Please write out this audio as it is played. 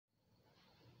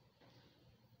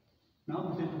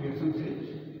Now this Pearson says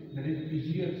that is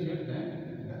easier said than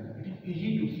done. It is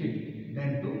easy to say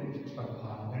than to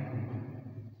perform, than to do.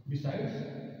 Besides,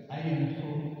 I am so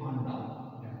fond of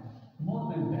them. More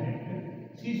than that,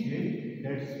 she says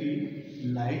that she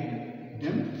liked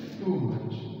them too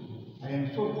much. I am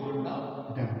so fond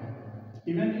of them.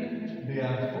 Even if they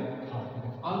are so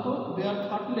thoughtless. Although they are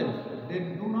thoughtless, they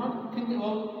do not think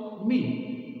about me.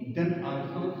 Then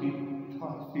also she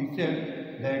said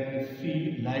that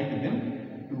she liked them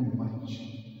too much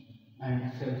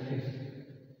and selfish.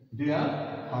 They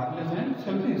are heartless and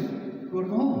selfish. Towards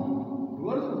whom?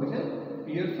 Towards Mrs.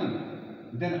 Pearson.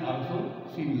 Then also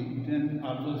she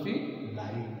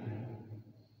liked them.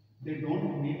 They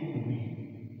don't need to be.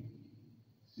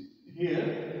 Here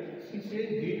she says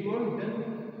these words, then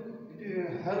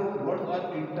her words are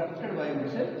interrupted by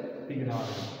Mrs.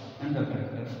 Pearson and the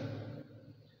character.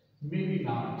 Maybe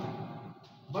not,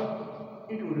 but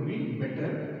it would be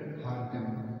better for them.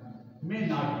 May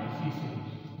not be, she says,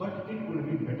 but it would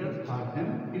be better for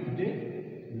them if they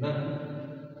learn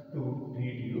to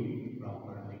treat you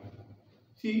properly.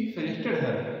 She suggested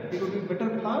her it would be better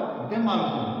for them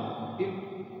also if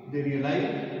they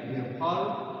realize their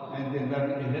fault and they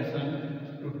learn a lesson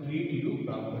to treat you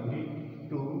properly,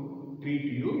 to treat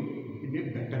you in a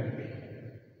better way.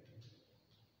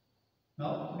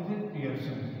 Now, Mrs.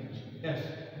 Pearson says, yes,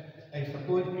 I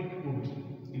suppose it would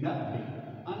in a way.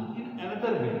 And in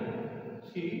another way,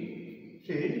 she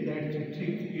says that she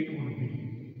thinks it would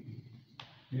be.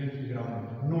 Yes,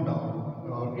 no doubt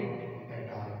about it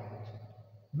at all.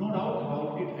 No doubt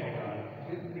about it at all.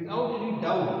 Without any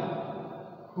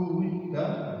doubt, who is the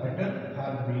better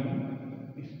for being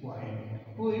spoiled?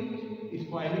 Who is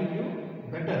spoiling you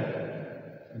better?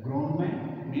 Grown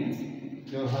man means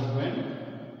your husband,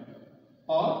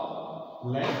 or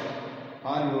left,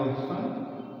 or your son,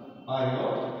 or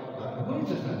your daughter. Who is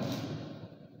the son?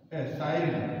 A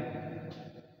child.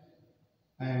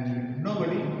 And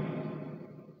nobody,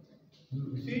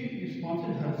 she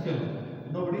responses herself.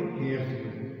 Nobody cares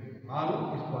you.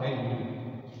 All spoil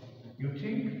you. You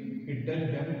think it does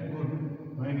them good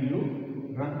when you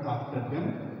run after them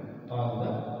all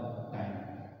the time.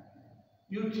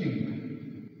 You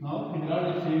think. Now,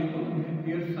 Pinard is saying to Mrs.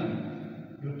 Pearson,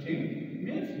 you think,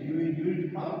 yes, you will do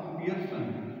it for Pearson.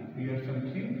 Pearson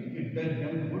thinks it does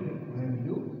them good when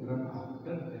you run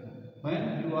after them. When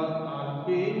you are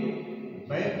always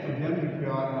back to them,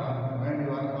 when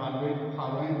you are always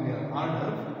following their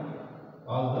orders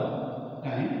all the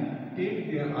time,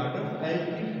 take their orders as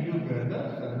if you were the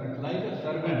servant, like a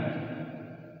servant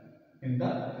in the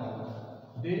house.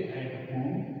 They at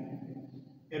home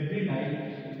every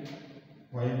night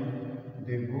while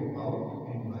they go out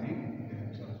enjoying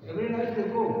themselves. Every night they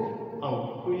go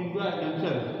out to enjoy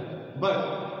themselves,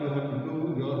 but you have to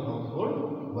do your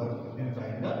household work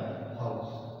inside the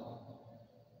house.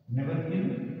 Never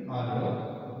in all your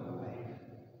life.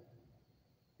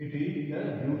 It is the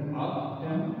view of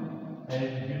them as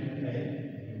good as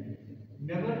you.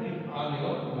 Never in all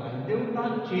your life. They will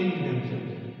not change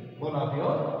themselves all of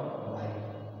your life.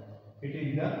 It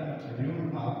is the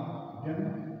view of them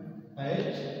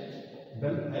as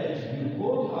well as you.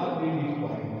 Both are being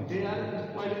spoiled. They are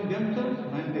spoiling themselves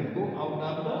when they go out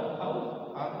of the house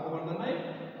or over the night,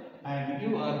 and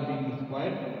you are being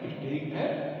spoiled staying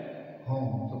at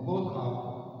home. So both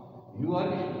of you are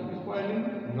spoiling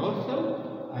yourself,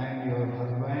 and your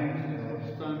husband, your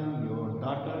son, your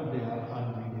daughter, they are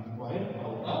all being spoiled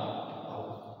out of the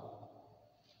house.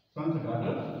 Sons and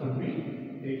daughters should be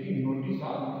taking notice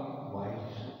of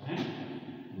wives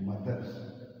and mothers.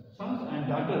 Sons and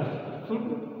daughters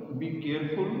should be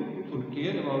careful, should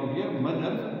care about their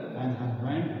mothers, and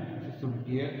husband should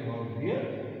care about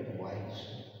their wives.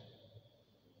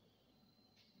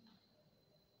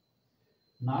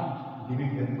 Not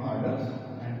giving them orders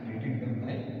and treating them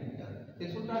like that. They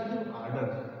should not give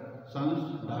orders.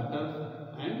 Sons, daughters,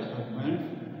 and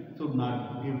husbands should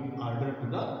not give order to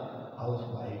the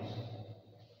housewives.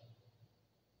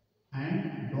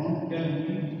 And don't tell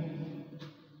me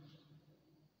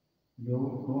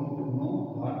you don't know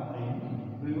what I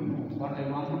mean. Do you know what I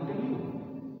want to tell you?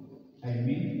 I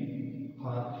mean,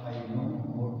 what I know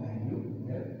more than you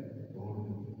have told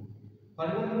me.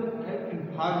 Whatever you have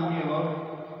informed me about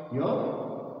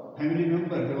your family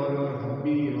members, about your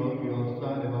hubby, about your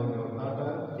son, about your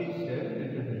daughter, she said,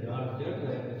 Mr. Bajaj said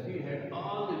that she had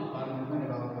all the information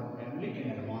about her family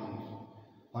in advance.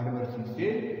 Whatever she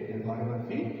said and whatever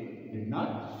she did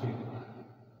not say.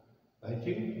 I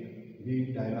think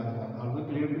these dialogues are also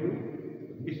clear to you.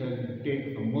 We shall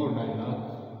take some more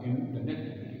dialogues in the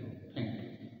next